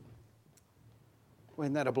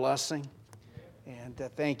Wasn't that a blessing? And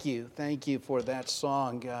thank you for that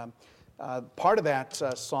song. Part of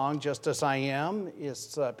that song, Just As I Am,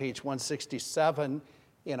 is page 167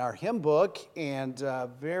 in our hymn book, and a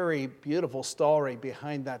very beautiful story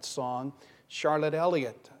behind that song. Charlotte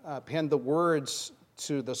Elliott penned the words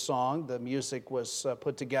to the song. The music was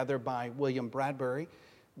put together by William Bradbury,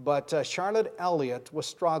 but Charlotte Elliott was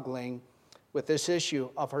struggling with this issue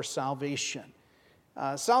of her salvation.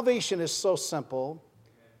 Salvation is so simple,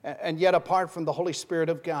 and yet apart from the Holy Spirit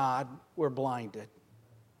of God, we're blinded.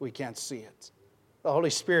 We can't see it. The Holy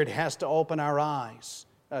Spirit has to open our eyes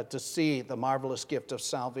to see the marvelous gift of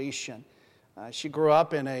salvation. She grew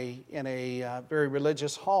up in a very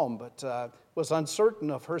religious home, but was uncertain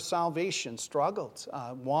of her salvation, struggled,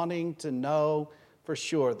 wanting to know for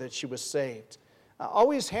sure that she was saved.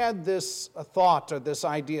 Always had this thought or this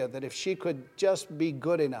idea that if she could just be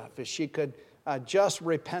good enough, if she could just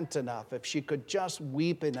repent enough, if she could just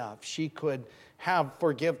weep enough, she could have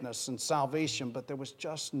forgiveness and salvation, but there was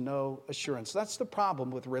just no assurance. That's the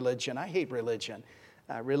problem with religion. I hate religion.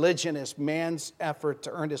 Religion is man's effort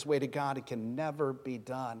to earn his way to God. It can never be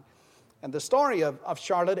done. And the story of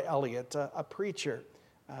Charlotte Elliott, a preacher,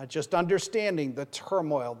 just understanding the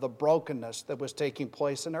turmoil, the brokenness that was taking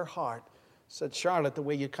place in her heart, said, Charlotte, the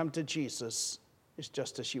way you come to Jesus is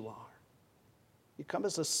just as you are. You come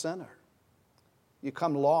as a sinner. You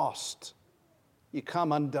come lost. You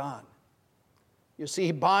come undone. You see,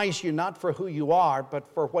 he buys you not for who you are, but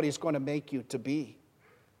for what he's going to make you to be.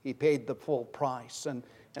 He paid the full price. And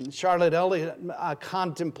Charlotte Elliott,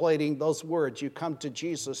 contemplating those words, you come to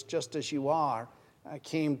Jesus just as you are,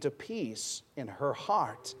 came to peace in her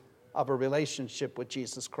heart of a relationship with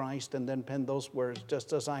Jesus Christ, and then penned those words,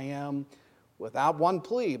 just as I am, without one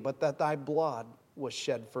plea, but that thy blood was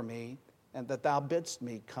shed for me, and that thou bidst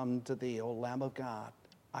me come to thee, O Lamb of God,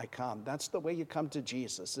 I come. That's the way you come to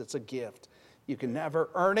Jesus. It's a gift. You can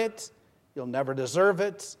never earn it. You'll never deserve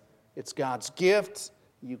it. It's God's gift.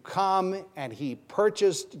 You come, and he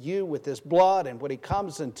purchased you with his blood, and when he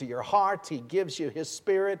comes into your heart, he gives you his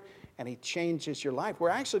Spirit, and he changes your life. We're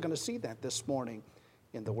actually going to see that this morning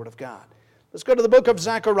in the Word of God. Let's go to the book of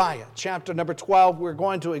Zechariah, chapter number 12. We're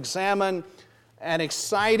going to examine an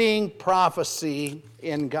exciting prophecy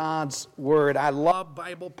in God's Word. I love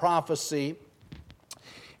Bible prophecy.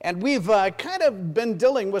 And we've kind of been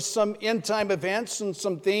dealing with some end-time events and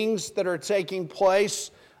some things that are taking place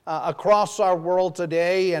across our world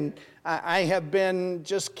today. And I have been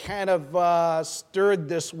just kind of stirred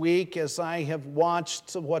this week as I have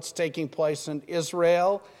watched what's taking place in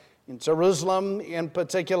Israel, in Jerusalem in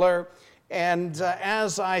particular. And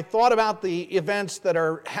as I thought about the events that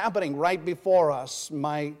are happening right before us,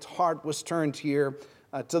 my heart was turned here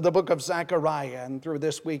to the book of Zechariah. And through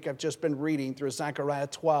this week, I've just been reading through Zechariah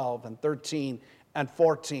 12 and 13 and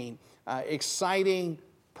 14. Exciting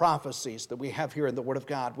prophecies that we have here in the Word of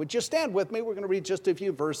God. Would you stand with me? We're going to read just a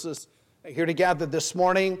few verses here together this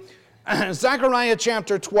morning. Zechariah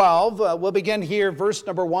chapter 12. We'll begin here, verse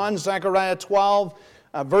number 1. Zechariah 12,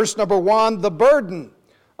 verse number 1. The burden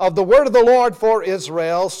of the word of the Lord for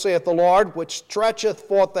Israel, saith the Lord, which stretcheth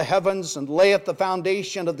forth the heavens, and layeth the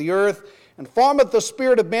foundation of the earth, and formeth the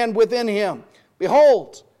spirit of man within him.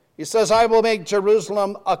 Behold, he says, I will make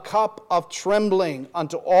Jerusalem a cup of trembling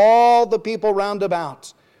unto all the people round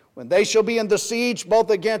about, when they shall be in the siege both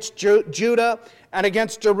against Judah and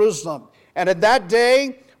against Jerusalem. And in that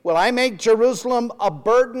day will I make Jerusalem a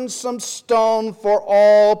burdensome stone for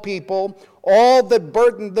all people. All that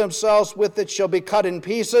burden themselves with it shall be cut in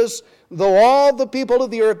pieces, though all the people of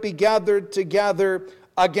the earth be gathered together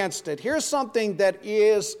against it. Here's something that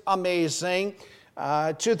is amazing.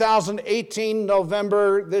 2018,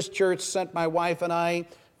 November, this church sent my wife and I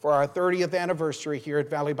for our 30th anniversary here at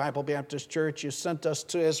Valley Bible Baptist Church. You sent us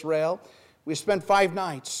to Israel. We spent 5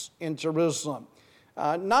 nights in Jerusalem.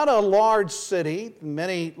 Not a large city,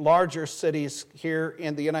 many larger cities here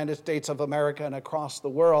in the United States of America and across the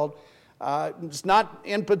world. It's not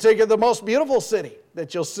in particular the most beautiful city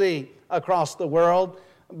that you'll see across the world,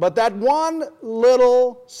 but that one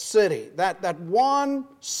little city, that one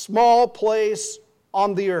small place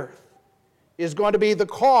on the earth is going to be the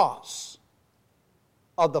cause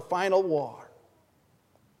of the final war.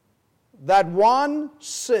 That one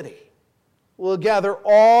city will gather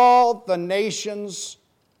all the nations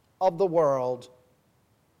of the world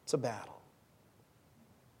to battle.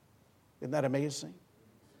 Isn't that amazing?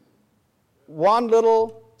 One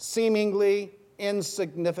little seemingly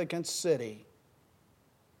insignificant city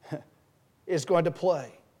is going to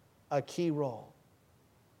play a key role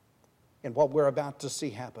in what we're about to see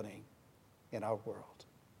happening in our world.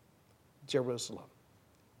 Jerusalem.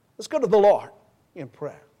 Let's go to the Lord. in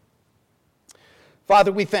prayer.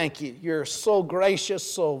 Father, we thank you. You're so gracious,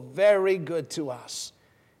 so very good to us.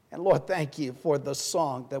 And Lord, thank you for the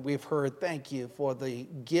song that we've heard. Thank you for the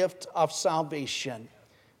gift of salvation,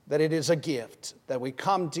 that it is a gift, that we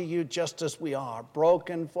come to you just as we are,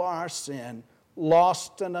 broken for our sin,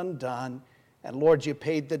 lost and undone. And Lord, you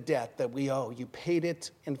paid the debt that we owe. You paid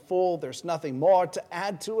it in full. There's nothing more to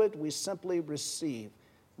add to it. We simply receive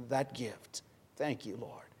that gift. Thank you,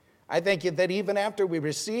 Lord. I thank you that even after we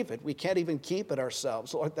receive it, we can't even keep it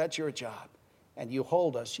ourselves. Lord, that's your job. And you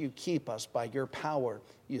hold us, you keep us by your power.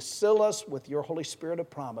 You seal us with your Holy Spirit of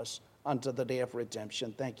promise unto the day of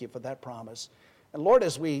redemption. Thank you for that promise. And Lord,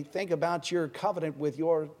 as we think about your covenant with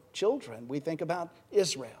your children, we think about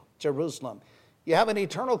Israel, Jerusalem. You have an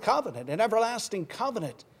eternal covenant, an everlasting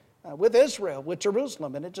covenant with Israel, with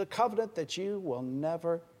Jerusalem. And it's a covenant that you will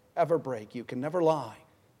never, ever break. You can never lie.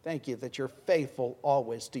 Thank you that you're faithful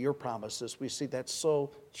always to your promises. We see that so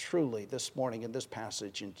truly this morning in this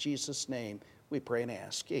passage. In Jesus' name we pray and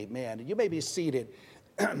ask. Amen. And you may be seated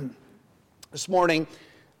this morning,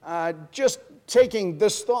 just taking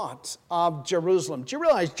this thought of Jerusalem. Do you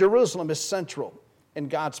realize Jerusalem is central in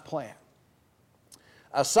God's plan?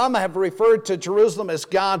 Some have referred to Jerusalem as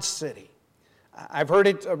God's city. I've heard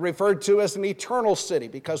it referred to as an eternal city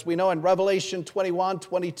because we know in Revelation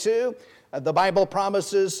 21:22, the Bible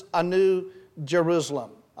promises a new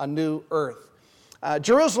Jerusalem, a new earth.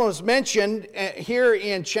 Jerusalem is mentioned here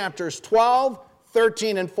in chapters 12,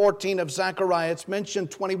 13, and 14 of Zechariah. It's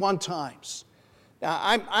mentioned 21 times. Now,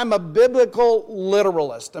 I'm a biblical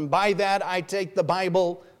literalist, and by that I take the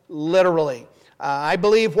Bible literally. I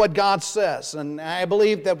believe what God says, and I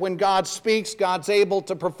believe that when God speaks, God's able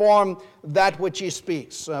to perform that which he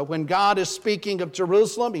speaks. When God is speaking of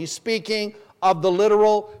Jerusalem, he's speaking of the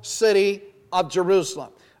literal city of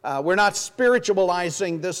Jerusalem. We're not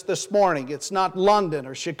spiritualizing this morning. It's not London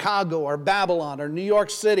or Chicago or Babylon or New York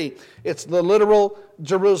City. It's the literal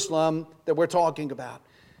Jerusalem that we're talking about.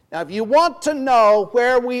 Now, if you want to know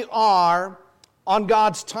where we are on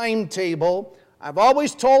God's timetable, I've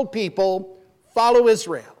always told people, follow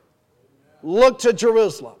Israel. Look to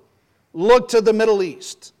Jerusalem. Look to the Middle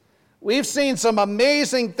East. We've seen some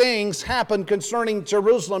amazing things happen concerning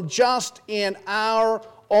Jerusalem just in our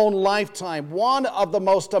own lifetime. One of the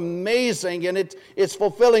most amazing, and it's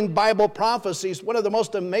fulfilling Bible prophecies, one of the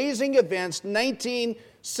most amazing events,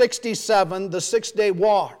 1967, the Six-Day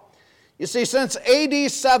War. You see, since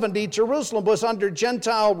AD 70, Jerusalem was under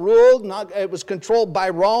Gentile rule. It was controlled by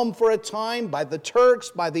Rome for a time, by the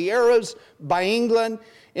Turks, by the Arabs, by England.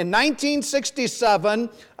 In 1967,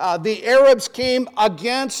 the Arabs came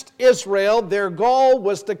against Israel. Their goal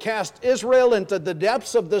was to cast Israel into the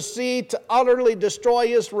depths of the sea, to utterly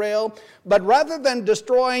destroy Israel. But rather than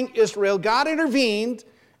destroying Israel, God intervened,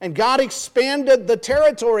 and God expanded the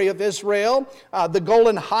territory of Israel, the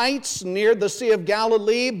Golan Heights near the Sea of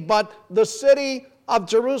Galilee, but the city of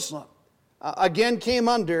Jerusalem again came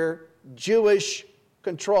under Jewish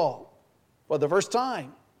control for the first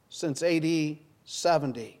time since AD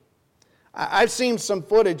 70. I've seen some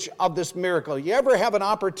footage of this miracle. You ever have an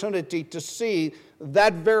opportunity to see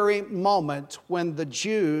that very moment when the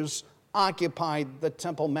Jews occupied the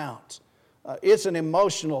Temple Mount? It's an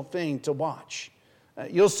emotional thing to watch.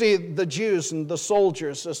 You'll see the Jews and the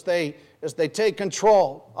soldiers as they take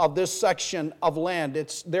control of this section of land.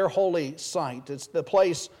 It's their holy site. It's the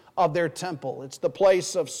place of their temple. It's the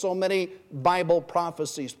place of so many Bible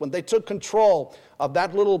prophecies. When they took control of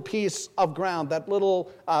that little piece of ground, that little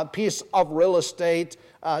piece of real estate,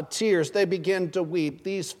 tears, they began to weep.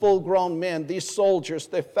 These full-grown men, these soldiers,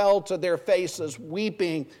 they fell to their faces,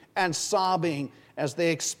 weeping and sobbing as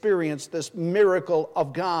they experienced this miracle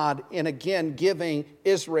of God in again giving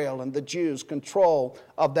Israel and the Jews control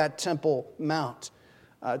of that Temple Mount.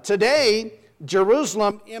 Today,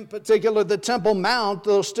 Jerusalem, in particular the Temple Mount,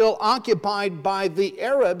 though still occupied by the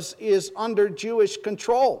Arabs, is under Jewish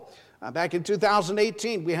control. Back in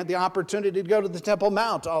 2018, we had the opportunity to go to the Temple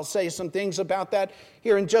Mount. I'll say some things about that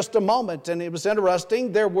here in just a moment. And it was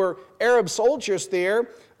interesting. There were Arab soldiers there,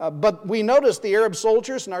 but we noticed the Arab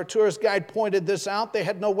soldiers, and our tourist guide pointed this out, they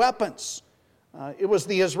had no weapons. It was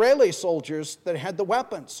the Israeli soldiers that had the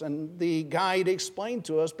weapons. And the guide explained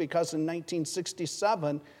to us because in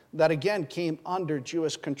 1967, that again came under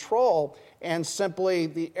Jewish control, and simply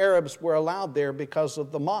the Arabs were allowed there because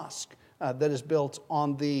of the mosque that is built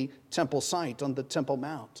on the temple site, on the Temple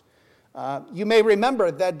Mount. You may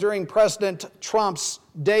remember that during President Trump's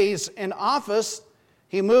days in office,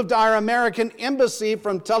 he moved our American embassy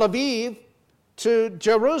from Tel Aviv to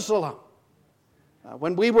Jerusalem.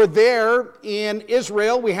 When we were there in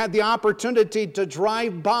Israel, we had the opportunity to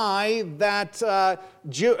drive by that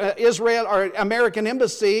Israel or American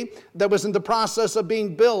embassy that was in the process of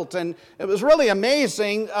being built. And it was really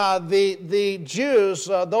amazing. The Jews,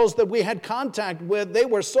 those that we had contact with, they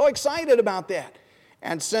were so excited about that.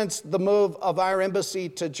 And since the move of our embassy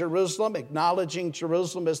to Jerusalem, acknowledging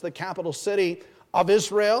Jerusalem as the capital city of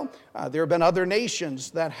Israel, there have been other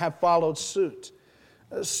nations that have followed suit.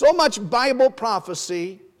 So much Bible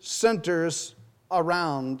prophecy centers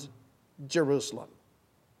around Jerusalem.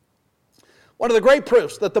 One of the great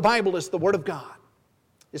proofs that the Bible is the Word of God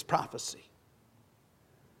is prophecy.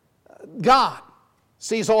 God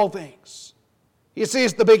sees all things. He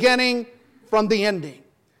sees the beginning from the ending.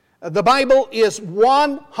 The Bible is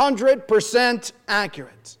 100%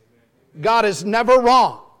 accurate. God is never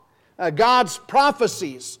wrong. God's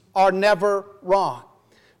prophecies are never wrong.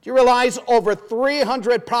 Do you realize over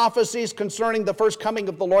 300 prophecies concerning the first coming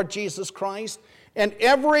of the Lord Jesus Christ? And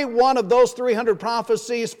every one of those 300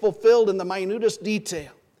 prophecies fulfilled in the minutest detail.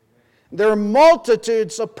 There are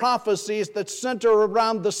multitudes of prophecies that center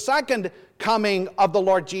around the second coming of the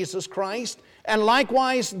Lord Jesus Christ. And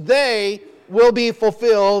likewise, they will be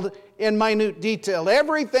fulfilled in minute detail.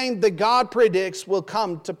 Everything that God predicts will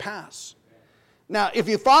come to pass. Now, if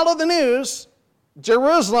you follow the news,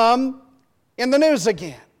 Jerusalem in the news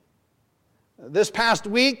again. This past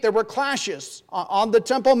week, there were clashes on the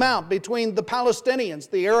Temple Mount between the Palestinians,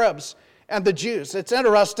 the Arabs, and the Jews. It's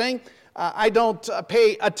interesting. I don't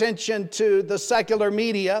pay attention to the secular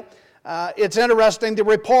media. It's interesting, the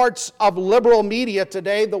reports of liberal media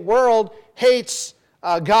today. The world hates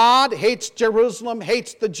God, hates Jerusalem,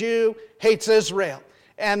 hates the Jew, hates Israel.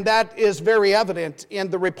 And that is very evident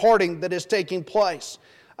in the reporting that is taking place.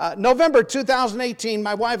 November 2018,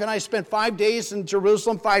 my wife and I spent 5 days in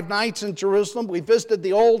Jerusalem, 5 nights in Jerusalem. We visited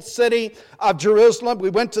the old city of Jerusalem. We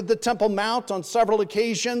went to the Temple Mount on several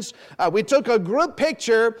occasions. We took a group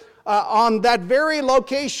picture on that very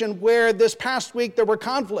location where this past week there were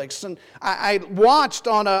conflicts. And I watched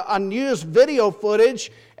on a news video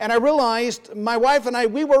footage, and I realized my wife and I,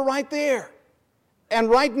 we were right there. And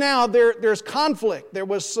right now there's conflict. There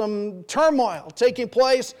was some turmoil taking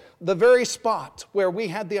place the very spot where we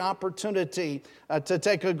had the opportunity to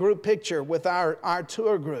take a group picture with our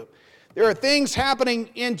tour group. There are things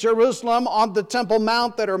happening in Jerusalem on the Temple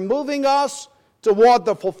Mount that are moving us toward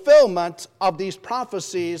the fulfillment of these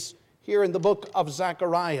prophecies here in the book of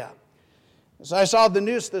Zechariah. As I saw the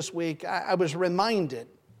news this week, I was reminded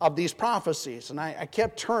of these prophecies, and I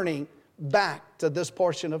kept turning back to this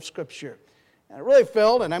portion of Scripture. And I really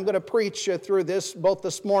felt, and I'm going to preach through this both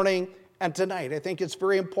this morning and tonight. I think it's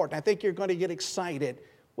very important. I think you're going to get excited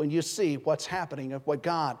when you see what's happening and what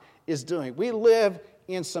God is doing. We live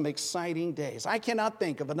in some exciting days. I cannot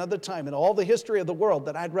think of another time in all the history of the world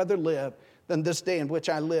that I'd rather live than this day in which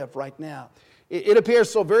I live right now. It appears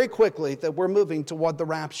so very quickly that we're moving toward the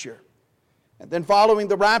rapture. And then following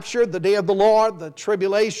the rapture, the day of the Lord, the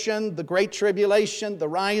tribulation, the great tribulation, the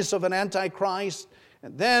rise of an antichrist.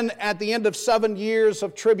 And then at the end of 7 years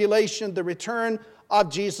of tribulation, the return of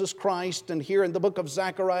Jesus Christ. And here in the book of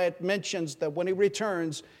Zechariah, it mentions that when he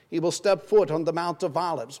returns, he will step foot on the Mount of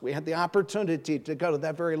Olives. We had the opportunity to go to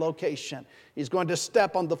that very location. He's going to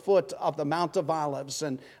step on the foot of the Mount of Olives,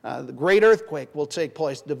 and the great earthquake will take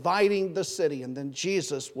place, dividing the city. And then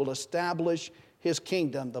Jesus will establish his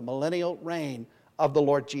kingdom, the millennial reign of the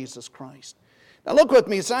Lord Jesus Christ. Now look with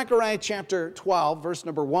me, Zechariah chapter 12, verse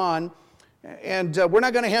number 1. And we're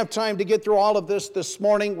not going to have time to get through all of this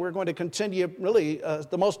morning. We're going to continue really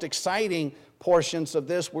the most exciting portions of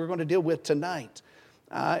this we're going to deal with tonight.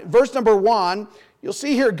 Verse number 1, you'll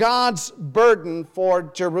see here God's burden for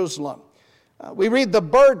Jerusalem. We read the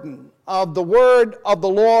burden of the word of the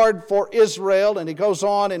Lord for Israel, and he goes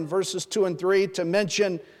on in verses 2 and 3 to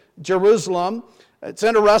mention Jerusalem. It's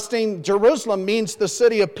interesting, Jerusalem means the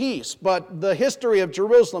city of peace, but the history of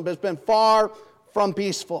Jerusalem has been far from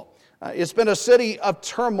peaceful. It's been a city of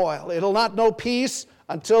turmoil. It'll not know peace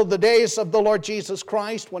until the days of the Lord Jesus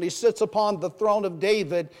Christ when he sits upon the throne of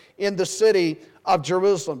David in the city of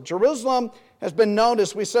Jerusalem. Jerusalem has been known,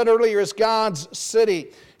 as we said earlier, as God's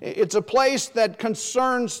city. It's a place that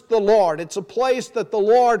concerns the Lord. It's a place that the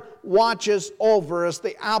Lord watches over as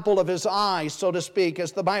the apple of his eye, so to speak,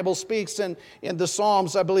 as the Bible speaks in the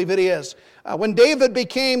Psalms, I believe it is. When David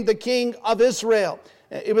became the king of Israel,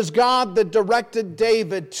 it was God that directed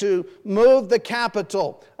David to move the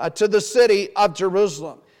capital to the city of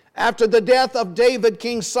Jerusalem. After the death of David,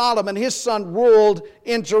 King Solomon, his son, ruled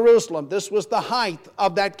in Jerusalem. This was the height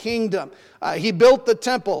of that kingdom. He built the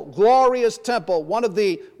temple, glorious temple, one of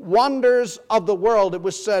the wonders of the world, it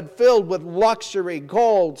was said, filled with luxury,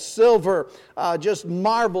 gold, silver, just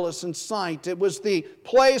marvelous in sight. It was the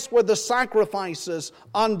place where the sacrifices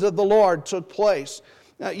unto the Lord took place.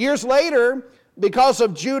 Years later, because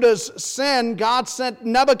of Judah's sin, God sent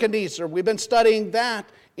Nebuchadnezzar. We've been studying that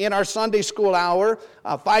in our Sunday school hour.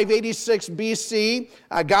 586 BC,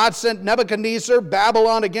 God sent Nebuchadnezzar,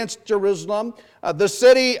 Babylon against Jerusalem. The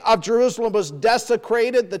city of Jerusalem was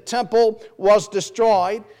desecrated. The temple was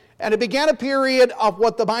destroyed. And it began a period of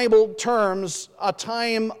what the Bible terms a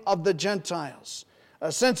time of the Gentiles.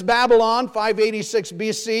 Since Babylon, 586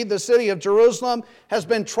 BC, the city of Jerusalem has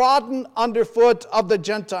been trodden underfoot of the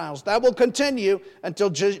Gentiles. That will continue until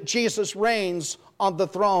Jesus reigns on the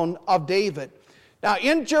throne of David. Now,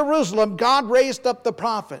 in Jerusalem, God raised up the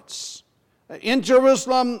prophets. In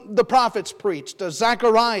Jerusalem, the prophets preached.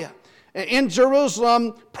 Zechariah. In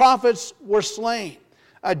Jerusalem, prophets were slain.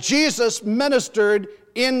 Jesus ministered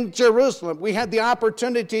in Jerusalem. We had the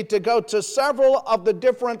opportunity to go to several of the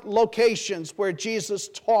different locations where Jesus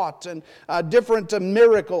taught and different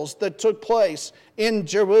miracles that took place in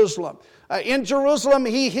Jerusalem. In Jerusalem,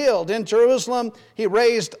 he healed. In Jerusalem, he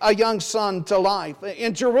raised a young son to life.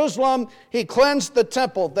 In Jerusalem, he cleansed the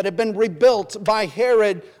temple that had been rebuilt by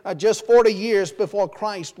Herod just 40 years before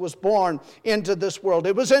Christ was born into this world.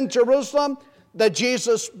 It was in Jerusalem that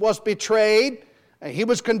Jesus was betrayed. He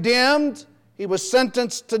was condemned. He was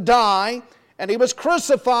sentenced to die. And he was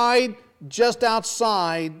crucified just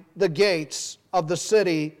outside the gates of the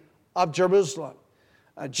city of Jerusalem.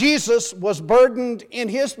 Jesus was burdened in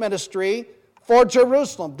his ministry for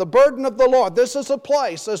Jerusalem, the burden of the Lord. This is a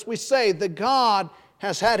place, as we say, that God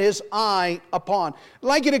has had his eye upon. I'd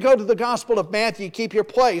like you to go to the Gospel of Matthew. Keep your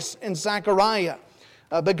place in Zechariah.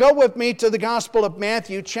 But go with me to the Gospel of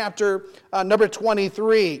Matthew, chapter number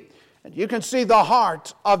 23. And you can see the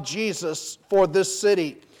heart of Jesus for this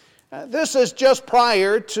city. This is just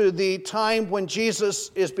prior to the time when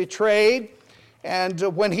Jesus is betrayed, and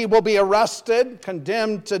when he will be arrested,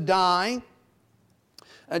 condemned to die.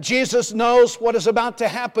 Jesus knows what is about to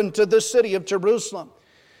happen to this city of Jerusalem.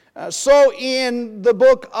 So in the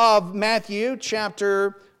book of Matthew,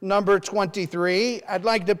 chapter number 23, I'd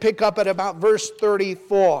like to pick up at about verse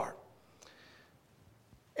 34.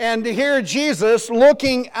 And here Jesus,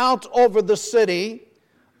 looking out over the city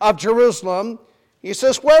of Jerusalem, he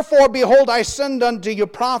says, "Wherefore, behold, I send unto you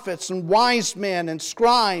prophets and wise men and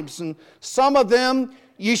scribes, and some of them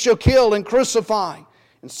ye shall kill and crucify,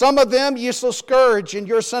 and some of them ye shall scourge in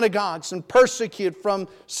your synagogues and persecute from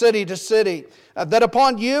city to city, that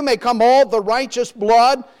upon you may come all the righteous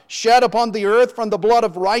blood shed upon the earth, from the blood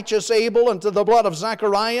of righteous Abel unto the blood of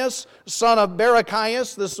Zacharias, son of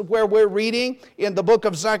Barachias." This is where we're reading in the book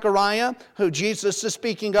of Zechariah, who Jesus is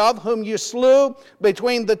speaking of, "whom you slew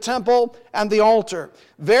between the temple and the altar.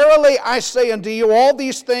 Verily I say unto you, all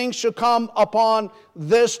these things shall come upon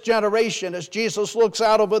this generation," as Jesus looks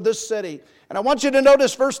out over this city. And I want you to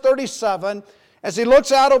notice verse 37. As he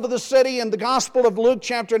looks out over the city in the Gospel of Luke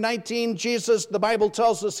chapter 19, Jesus, the Bible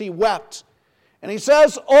tells us, he wept. And he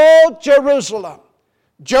says, "O Jerusalem,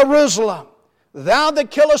 Jerusalem, thou that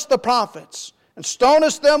killest the prophets, and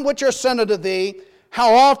stonest them which are sent unto thee,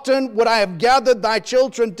 how often would I have gathered thy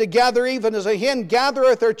children together, even as a hen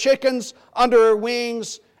gathereth her chickens under her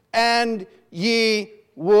wings, and ye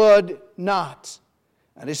would not."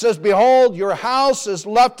 And he says, "Behold, your house is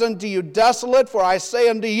left unto you desolate, for I say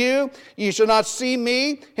unto you, ye shall not see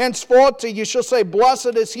me henceforth till you shall say,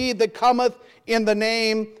 Blessed is he that cometh in the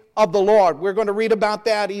name of the Lord." We're going to read about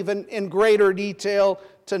that even in greater detail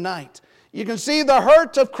tonight. You can see the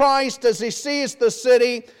hurt of Christ as he sees the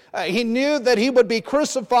city. He knew that he would be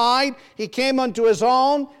crucified. He came unto his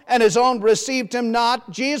own, and his own received him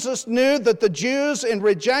not. Jesus knew that the Jews, in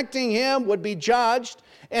rejecting him, would be judged.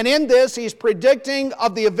 And in this, he's predicting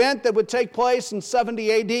of the event that would take place in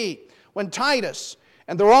 70 AD, when Titus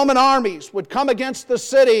and the Roman armies would come against the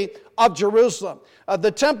city of Jerusalem.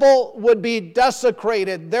 The temple would be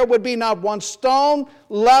desecrated. There would be not one stone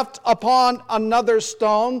left upon another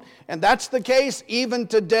stone. And that's the case even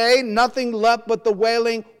today. Nothing left but the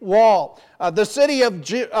Wailing Wall. The city of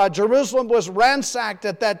Jerusalem was ransacked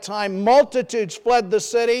at that time. Multitudes fled the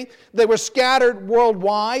city. They were scattered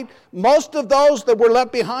worldwide. Most of those that were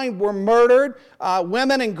left behind were murdered.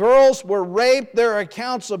 Women and girls were raped. There are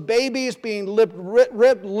accounts of babies being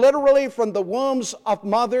ripped literally from the wombs of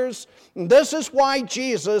mothers. And this is why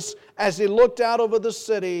Jesus, as he looked out over the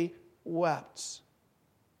city, wept.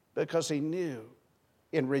 Because he knew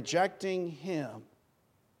in rejecting him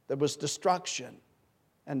there was destruction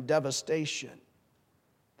and devastation.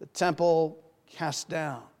 The temple cast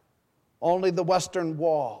down, only the western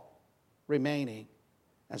wall remaining,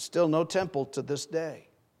 and still no temple to this day.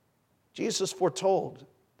 Jesus foretold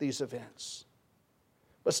these events.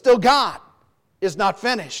 But still, God is not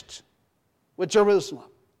finished with Jerusalem.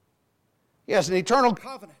 He has an eternal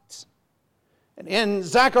covenant. And in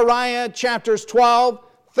Zechariah chapters 12,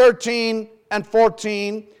 13, and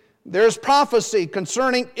 14, there's prophecy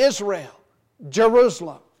concerning Israel,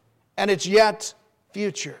 Jerusalem, and its yet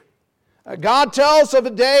future. God tells of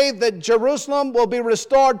a day that Jerusalem will be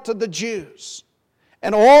restored to the Jews,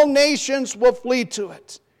 and all nations will flee to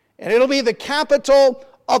it. And it'll be the capital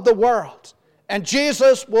of the world. And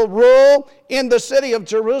Jesus will rule in the city of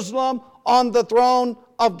Jerusalem on the throne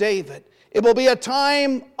of David. It will be a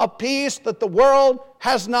time of peace that the world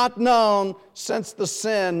has not known since the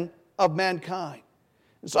sin of mankind.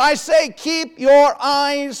 And so I say, keep your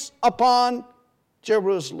eyes upon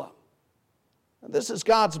Jerusalem. And this is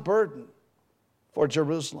God's burden for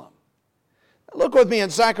Jerusalem. Look with me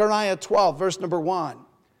in Zechariah 12, verse number 1.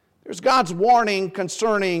 There's God's warning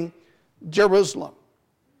concerning Jerusalem.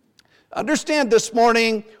 Understand this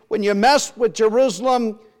morning, when you mess with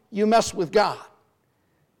Jerusalem, you mess with God.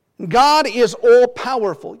 And God is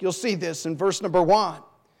all-powerful. You'll see this in verse number 1.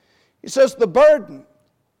 He says, the burden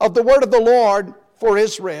of the word of the Lord for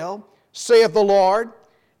Israel, saith the Lord.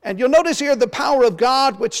 And you'll notice here the power of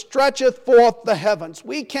God which stretcheth forth the heavens.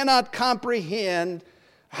 We cannot comprehend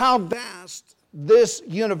how vast this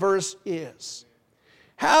universe is.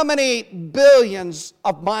 How many billions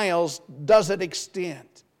of miles does it extend?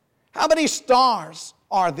 How many stars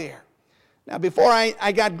are there? Now, before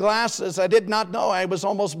I got glasses, I did not know I was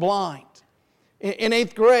almost blind. In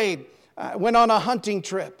 8th grade, I went on a hunting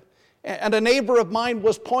trip, and a neighbor of mine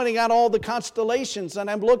was pointing out all the constellations, and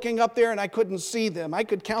I'm looking up there and I couldn't see them. I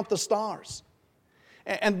could count the stars.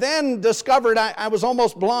 And then discovered I was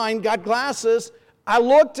almost blind, got glasses. I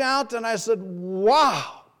looked out and I said,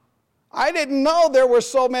 wow, I didn't know there were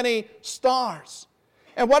so many stars.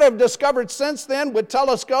 And what I've discovered since then with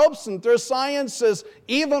telescopes and through science is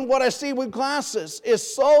even what I see with glasses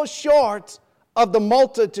is so short of the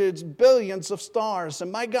multitudes, billions of stars.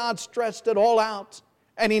 And my God stretched it all out,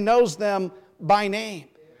 and He knows them by name.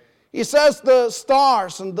 He says the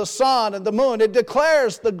stars and the sun and the moon, it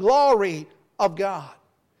declares the glory of God.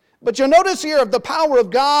 But you'll notice here of the power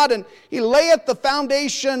of God, and He layeth the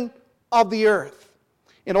foundation of the earth.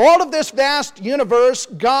 In all of this vast universe,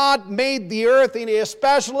 God made the earth, and He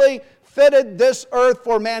especially fitted this earth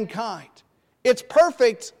for mankind. It's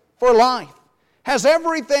perfect for life, has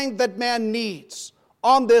everything that man needs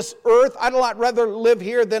on this earth. I'd a lot rather live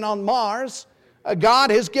here than on Mars.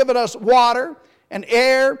 God has given us water and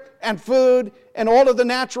air and food and all of the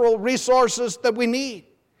natural resources that we need.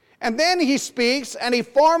 And then He speaks, and He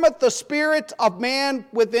formeth the spirit of man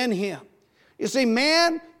within him. You see,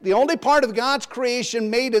 man, the only part of God's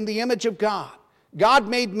creation made in the image of God. God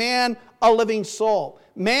made man a living soul.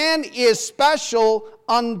 Man is special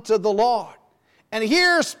unto the Lord. And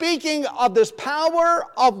here, speaking of this power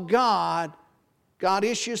of God, God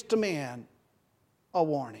issues to man a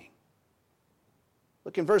warning.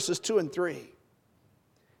 Look in verses 2 and 3.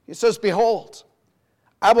 He says, behold,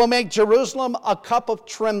 I will make Jerusalem a cup of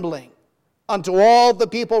trembling unto all the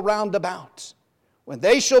people round about, when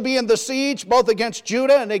they shall be in the siege both against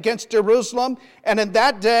Judah and against Jerusalem. And in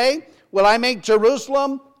that day will I make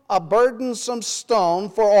Jerusalem a burdensome stone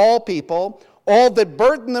for all people. All that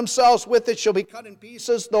burden themselves with it shall be cut in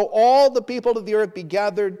pieces, though all the people of the earth be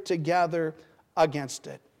gathered together against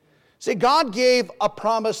it. See, God gave a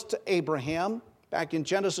promise to Abraham back in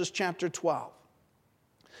Genesis chapter 12.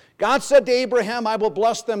 God said to Abraham, I will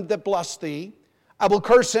bless them that bless thee. I will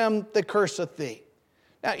curse him that curseth thee.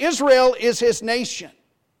 Now, Israel is His nation,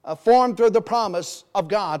 formed through the promise of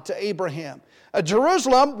God to Abraham.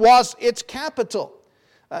 Jerusalem was its capital.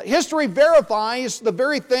 History verifies the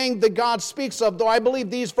very thing that God speaks of, though I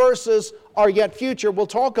believe these verses are yet future. We'll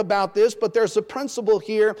talk about this, but there's a principle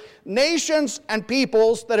here. Nations and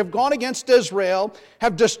peoples that have gone against Israel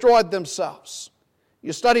have destroyed themselves.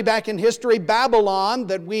 You study back in history, Babylon,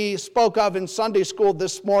 that we spoke of in Sunday school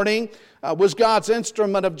this morning, was God's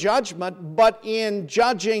instrument of judgment. But in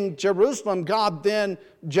judging Jerusalem, God then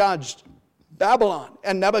judged Babylon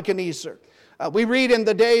and Nebuchadnezzar. We read in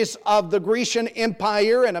the days of the Grecian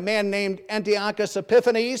Empire and a man named Antiochus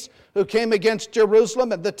Epiphanes who came against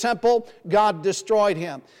Jerusalem and the temple, God destroyed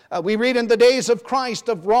him. We read in the days of Christ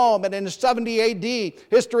of Rome, and in 70 AD,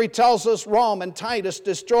 history tells us Rome and Titus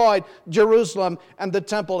destroyed Jerusalem and the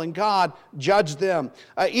temple, and God judged them.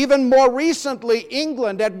 Even more recently,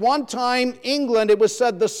 England. At one time, England, it was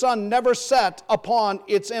said the sun never set upon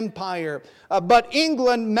its empire. But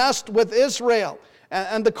England messed with Israel.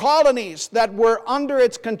 And the colonies that were under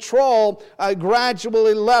its control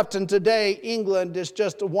gradually left, and today England is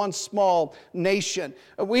just one small nation.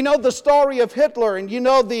 We know the story of Hitler, and you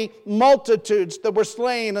know the multitudes that were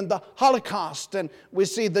slain in the Holocaust, and we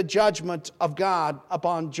see the judgment of God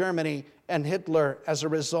upon Germany and Hitler as a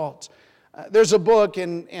result. There's a book,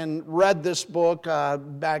 and read this book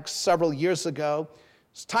back several years ago.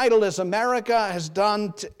 Its title is America Has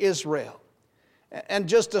Done to Israel, and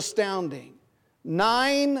just astounding.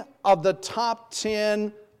 9 of the top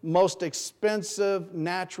 10 most expensive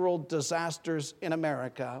natural disasters in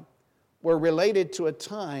America were related to a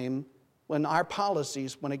time when our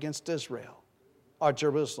policies went against Israel or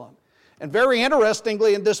Jerusalem. And very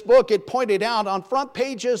interestingly, in this book, it pointed out on front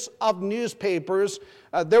pages of newspapers,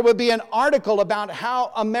 there would be an article about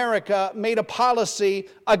how America made a policy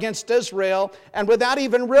against Israel, and without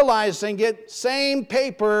even realizing it, same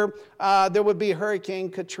paper, there would be Hurricane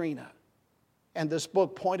Katrina. And this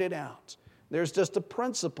book pointed out there's just a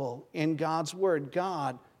principle in God's Word.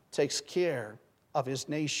 God takes care of His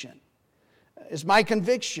nation. It's my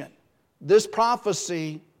conviction this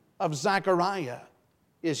prophecy of Zechariah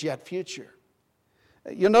is yet future.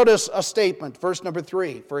 You'll notice a statement, verse number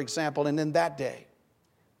 3, for example, and in that day.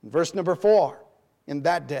 In verse number 4, in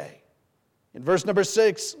that day. In verse number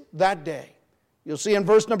 6, that day. You'll see in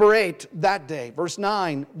verse number 8, that day. Verse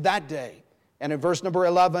 9, that day. And in verse number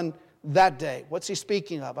 11, that day. What's he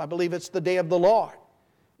speaking of? I believe it's the day of the Lord.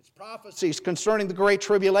 It's prophecies concerning the great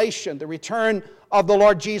tribulation, the return of the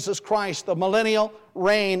Lord Jesus Christ, the millennial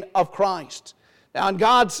reign of Christ. Now, in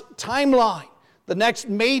God's timeline, the next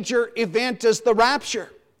major event is the rapture.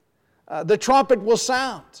 The trumpet will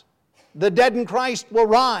sound. The dead in Christ will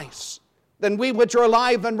rise. Then we which are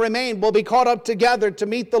alive and remain will be caught up together to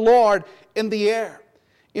meet the Lord in the air.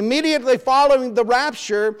 Immediately following the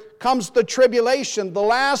rapture comes the tribulation, the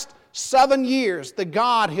last 7 years that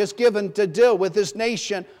God has given to deal with His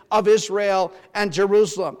nation of Israel and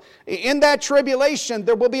Jerusalem. In that tribulation,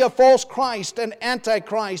 there will be a false Christ, an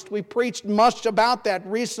antichrist. We preached much about that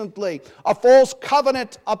recently. A false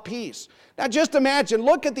covenant of peace. Now just imagine,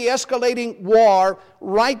 look at the escalating war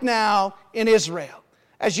right now in Israel.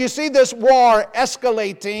 As you see this war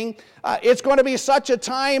escalating, it's going to be such a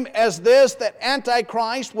time as this that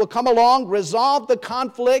Antichrist will come along, resolve the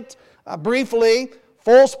conflict briefly,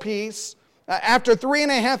 false peace. After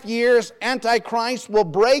 3.5 years, Antichrist will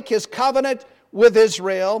break his covenant with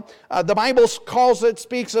Israel. The Bible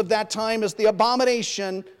speaks of that time as the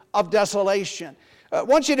abomination of desolation. I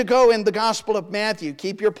want you to go in the Gospel of Matthew.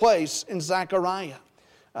 Keep your place in Zechariah.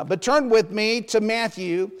 But turn with me to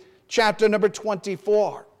Matthew chapter number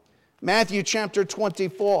 24. Matthew chapter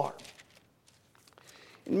 24.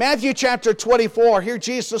 In Matthew chapter 24, here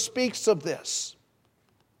Jesus speaks of this.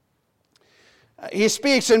 He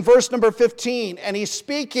speaks in verse number 15, and he's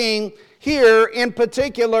speaking here in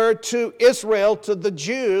particular to Israel, to the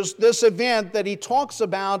Jews. This event that he talks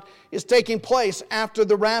about is taking place after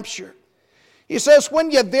the rapture. He says, "When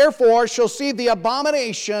ye therefore shall see the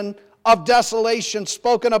abomination of desolation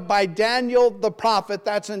spoken of by Daniel the prophet,"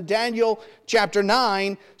 that's in Daniel chapter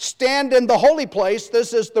 9, "stand in the holy place,"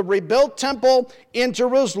 this is the rebuilt temple in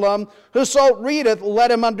Jerusalem, "whoso readeth, let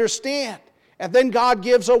him understand." And then God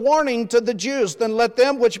gives a warning to the Jews. "Then let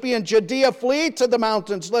them which be in Judea flee to the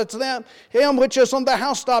mountains. Let him which is on the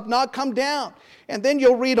housetop not come down." And then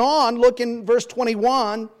you'll read on, look in verse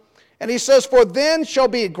 21. And he says, "For then shall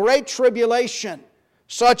be great tribulation,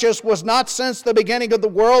 such as was not since the beginning of the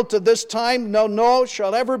world to this time, no,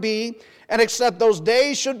 shall ever be. And except those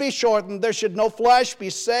days should be shortened, there should no flesh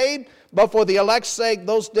be saved. But for the elect's sake,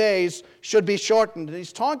 those days should be shortened." And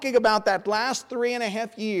he's talking about that last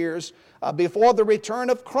 3.5 years before the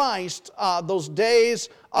return of Christ, those days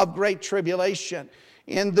of great tribulation.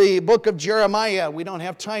 In the book of Jeremiah, we don't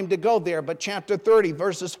have time to go there, but chapter 30,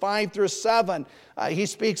 verses 5 through 7, he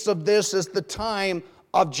speaks of this as the time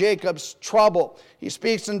of Jacob's trouble. He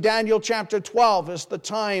speaks in Daniel chapter 12 as the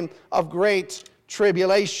time of great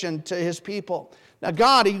tribulation to his people. Now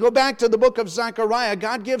God, you go back to the book of Zechariah,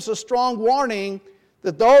 God gives a strong warning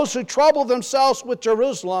that those who trouble themselves with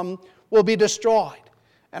Jerusalem will be destroyed.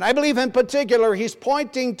 And I believe in particular he's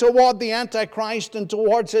pointing toward the Antichrist and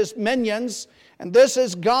towards his minions. And this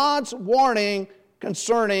is God's warning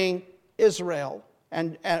concerning Israel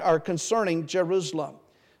or concerning Jerusalem.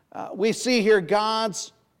 We see here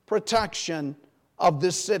God's protection of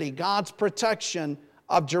this city, God's protection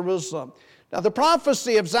of Jerusalem. Now, the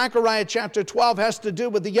prophecy of Zechariah chapter 12 has to do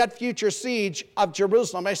with the yet future siege of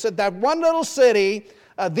Jerusalem. I said that one little city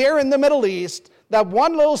there in the Middle East, that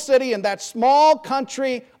one little city in that small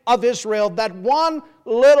country of Israel, that one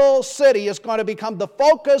little city is going to become the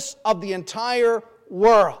focus of the entire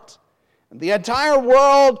world. And the entire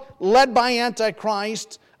world, led by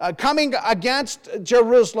Antichrist, coming against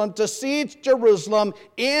Jerusalem to siege Jerusalem,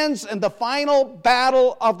 ends in the final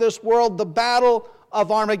battle of this world, the battle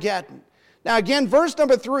of Armageddon. Now again, verse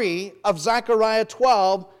number 3 of Zechariah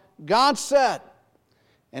 12, God said,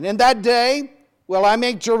 "And in that day will I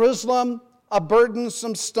make Jerusalem a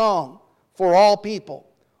burdensome stone for all people.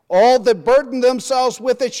 All that burden themselves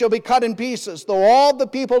with it shall be cut in pieces, though all the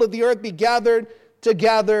people of the earth be gathered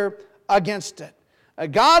together against it."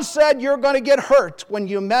 God said you're going to get hurt when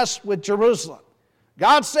you mess with Jerusalem.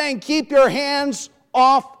 God's saying keep your hands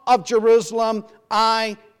off of Jerusalem.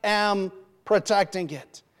 I am protecting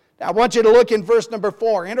it. Now I want you to look in verse number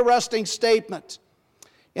 4. Interesting statement.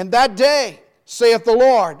 "In that day, saith the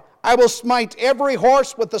Lord, I will smite every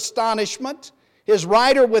horse with astonishment, his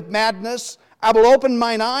rider with madness. I will open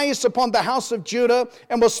mine eyes upon the house of Judah,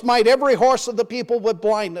 and will smite every horse of the people with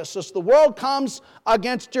blindness." As the world comes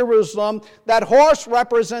against Jerusalem, that horse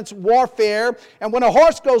represents warfare. And when a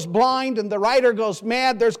horse goes blind and the rider goes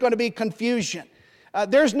mad, there's going to be confusion.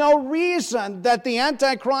 There's no reason that the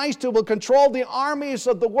Antichrist, who will control the armies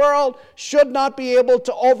of the world, should not be able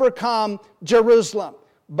to overcome Jerusalem.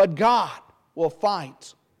 But God will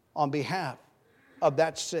fight on behalf of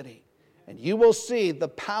that city. And you will see the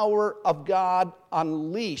power of God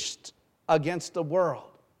unleashed against the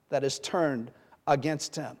world that is turned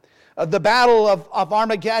against him. The battle of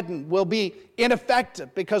Armageddon will be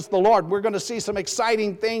ineffective because the Lord, we're going to see some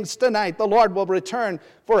exciting things tonight. The Lord will return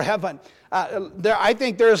for heaven. I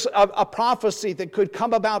think there's a prophecy that could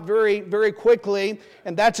come about very, very quickly,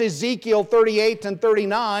 and that's Ezekiel 38 and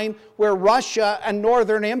 39, where Russia and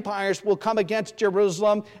northern empires will come against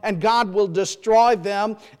Jerusalem, and God will destroy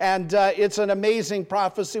them. And it's an amazing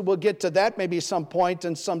prophecy. We'll get to that maybe some point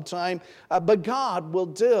in some time. But God will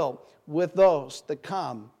deal with those that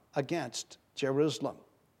come against Jerusalem.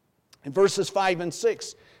 In verses 5 and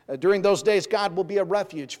 6, during those days, God will be a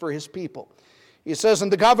refuge for his people. He says,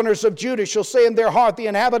 "And the governors of Judah shall say in their heart, the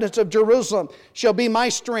inhabitants of Jerusalem shall be my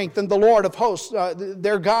strength, and the Lord of hosts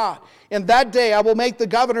their God. In that day I will make the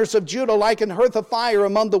governors of Judah like an hearth of fire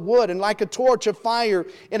among the wood, and like a torch of fire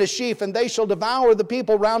in a sheaf, and they shall devour the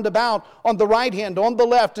people round about on the right hand, on the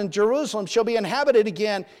left, and Jerusalem shall be inhabited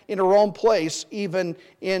again in her own place, even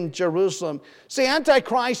in Jerusalem." See,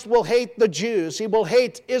 Antichrist will hate the Jews. He will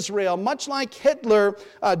hate Israel, much like Hitler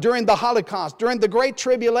during the Holocaust. During the Great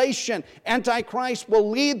Tribulation, Antichrist will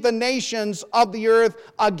lead the nations of the earth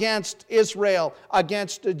against Israel,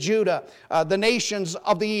 against Judah, the nations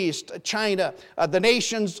of the East, China, the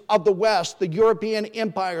nations of the West, the European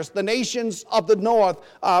empires, the nations of the North,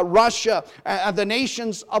 Russia, the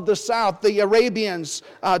nations of the South, the Arabians,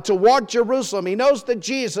 toward Jerusalem. He knows that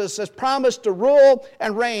Jesus has promised to rule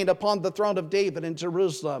and reign upon the throne of David in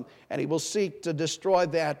Jerusalem, and he will seek to destroy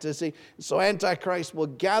that. So Antichrist will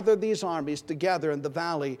gather these armies together in the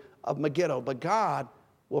valley of Megiddo, but God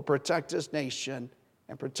will protect his nation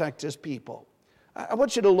and protect his people. I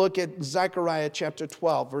want you to look at Zechariah chapter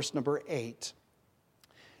 12, verse number 8.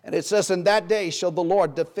 And it says, "In that day shall the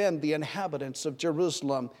Lord defend the inhabitants of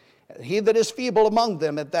Jerusalem. He that is feeble among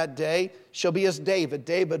them at that day shall be as David."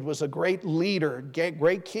 David was a great leader,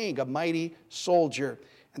 great king, a mighty soldier.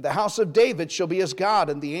 "And the house of David shall be as God,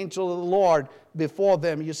 and the angel of the Lord before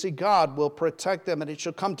them." You see, God will protect them. And it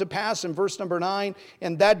shall come to pass in verse number 9,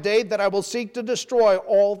 "In that day that I will seek to destroy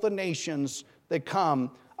all the nations that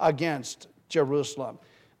come against Jerusalem."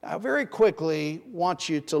 Now, I very quickly want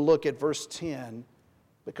you to look at verse 10,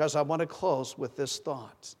 because I want to close with this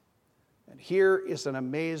thought. And here is an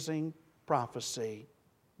amazing prophecy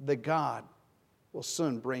that God will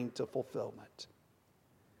soon bring to fulfillment.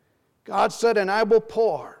 God said, "And I will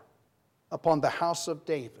pour upon the house of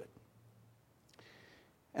David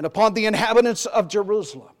and upon the inhabitants of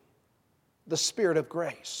Jerusalem the spirit of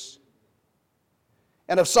grace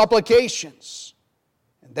and of supplications.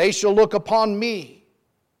 And they shall look upon me,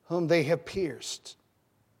 whom they have pierced,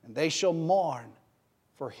 and they shall mourn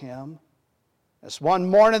for him, as one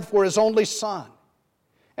mourneth for his only son,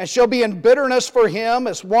 and shall be in bitterness for him,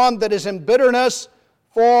 as one that is in bitterness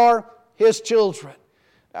for his children."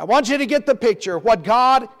 I want you to get the picture. What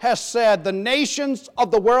God has said, the nations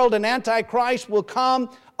of the world and Antichrist will come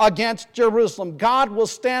against Jerusalem. God will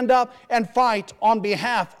stand up and fight on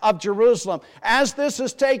behalf of Jerusalem. As this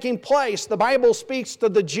is taking place, the Bible speaks to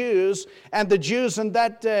the Jews, and the Jews in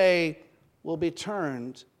that day will be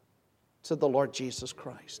turned to the Lord Jesus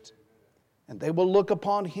Christ. And they will look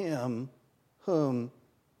upon Him whom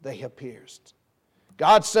they have pierced.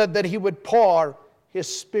 God said that He would pour His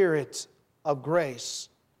Spirit of grace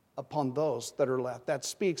upon those that are left. That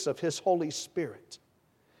speaks of His Holy Spirit.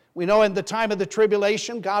 We know in the time of the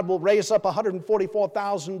tribulation, God will raise up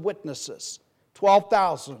 144,000 witnesses,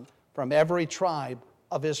 12,000 from every tribe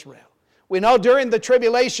of Israel. We know during the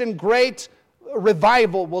tribulation, great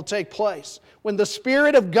revival will take place. When the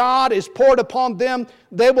Spirit of God is poured upon them,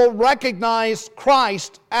 they will recognize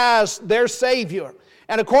Christ as their Savior.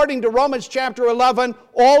 And according to Romans chapter 11,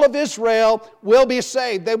 all of Israel will be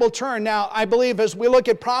saved. They will turn. Now, I believe as we look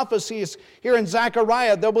at prophecies here in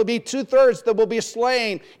Zechariah, there will be 2/3 that will be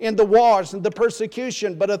slain in the wars and the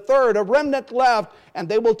persecution, but 1/3, a remnant left, and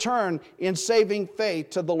they will turn in saving faith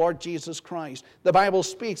to the Lord Jesus Christ. The Bible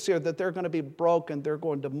speaks here that they're going to be broken, they're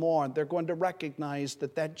going to mourn, they're going to recognize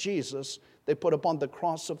that Jesus they put upon the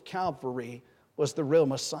cross of Calvary was the real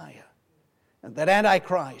Messiah, and that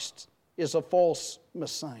Antichrist is a false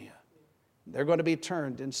Messiah. They're going to be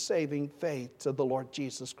turned in saving faith to the Lord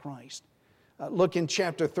Jesus Christ. Look in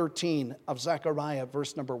chapter 13 of Zechariah,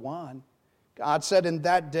 verse number 1. God said, "In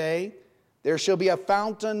that day there shall be a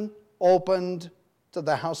fountain opened to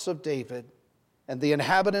the house of David and the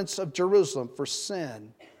inhabitants of Jerusalem for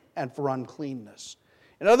sin and for uncleanness."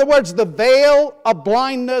 In other words, the veil of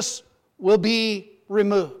blindness will be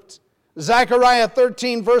removed. Zechariah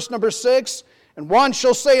 13, verse number 6, "And one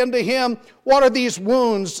shall say unto him, What are these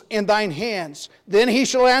wounds in thine hands? Then he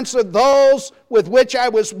shall answer, Those with which I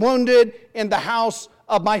was wounded in the house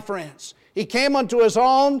of my friends. He came unto his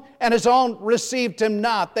own, and his own received him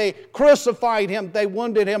not. They crucified him, they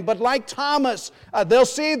wounded him. But like Thomas, they'll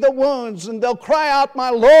see the wounds, and they'll cry out,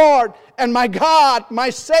 My Lord and my God,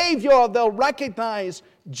 my Savior." They'll recognize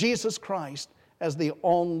Jesus Christ as the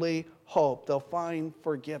only hope. They'll find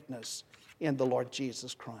forgiveness in the Lord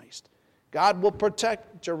Jesus Christ. God will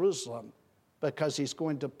protect Jerusalem because He's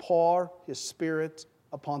going to pour His Spirit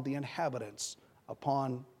upon the inhabitants,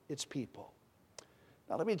 upon its people.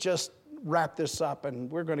 Now let me just wrap this up, and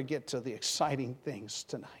we're going to get to the exciting things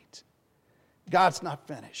tonight. God's not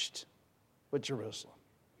finished with Jerusalem.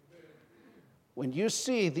 When you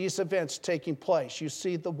see these events taking place, you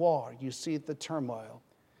see the war, you see the turmoil,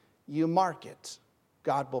 you mark it.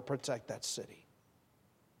 God will protect that city.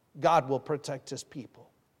 God will protect His people.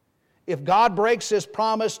 If God breaks His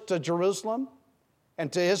promise to Jerusalem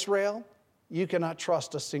and to Israel, you cannot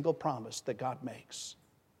trust a single promise that God makes.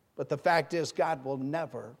 But the fact is, God will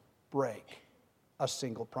never break a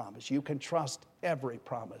single promise. You can trust every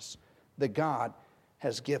promise that God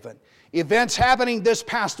has given. Events happening this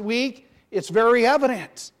past week, it's very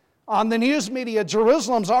evident. On the news media,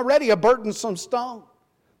 Jerusalem's already a burdensome stone.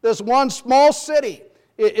 This one small city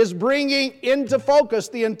is bringing into focus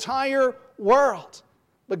the entire world.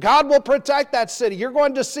 But God will protect that city. You're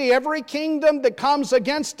going to see every kingdom that comes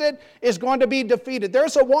against it is going to be defeated.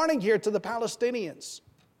 There's a warning here to the Palestinians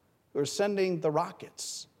who are sending the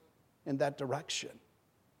rockets in that direction.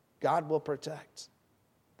 God will protect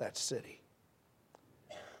that city.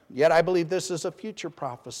 Yet I believe this is a future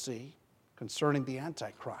prophecy concerning the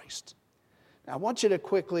Antichrist. Now I want you to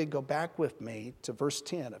quickly go back with me to verse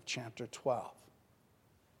 10 of chapter 12.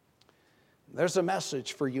 There's a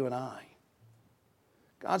message for you and I.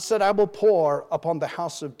 God said, "I will pour upon the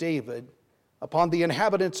house of David, upon the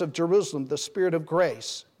inhabitants of Jerusalem, the Spirit of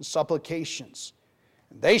grace and supplications.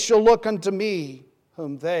 And they shall look unto me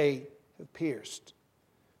whom they have pierced."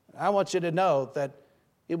 And I want you to know that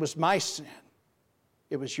it was my sin,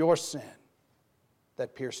 it was your sin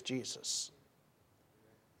that pierced Jesus.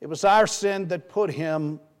 It was our sin that put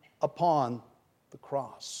Him upon the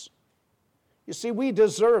cross. You see, we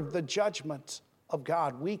deserved the judgment of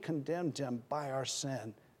God. We condemned Him by our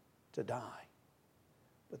sin to die.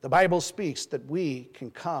 But the Bible speaks that we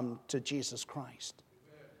can come to Jesus Christ.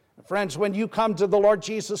 And friends, when you come to the Lord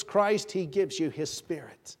Jesus Christ, He gives you His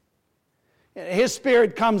Spirit. His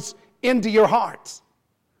Spirit comes into your heart.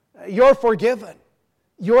 You're forgiven.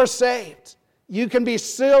 You're saved. You can be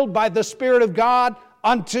sealed by the Spirit of God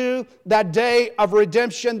unto that day of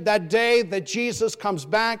redemption, that day that Jesus comes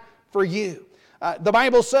back for you. The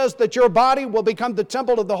Bible says that your body will become the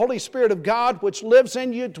temple of the Holy Spirit of God, which lives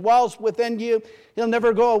in you, dwells within you. He'll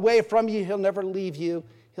never go away from you. He'll never leave you.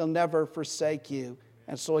 He'll never forsake you.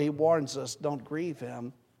 And so He warns us, don't grieve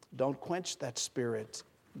Him. Don't quench that Spirit.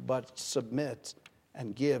 but submit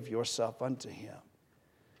and give yourself unto him.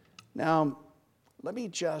 Now, let me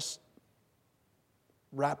just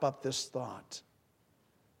wrap up this thought.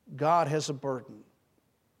 God has a burden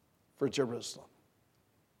for Jerusalem.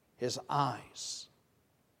 His eyes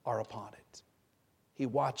are upon it. He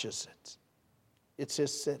watches it. It's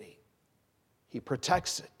his city. He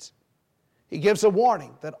protects it. He gives a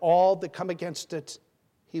warning that all that come against it,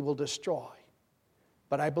 he will destroy.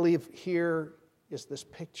 But I believe here is this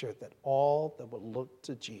picture that all that will look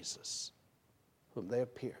to Jesus, whom they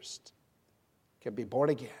have pierced, can be born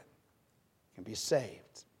again, can be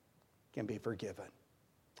saved, can be forgiven.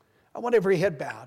 I want every head bowed.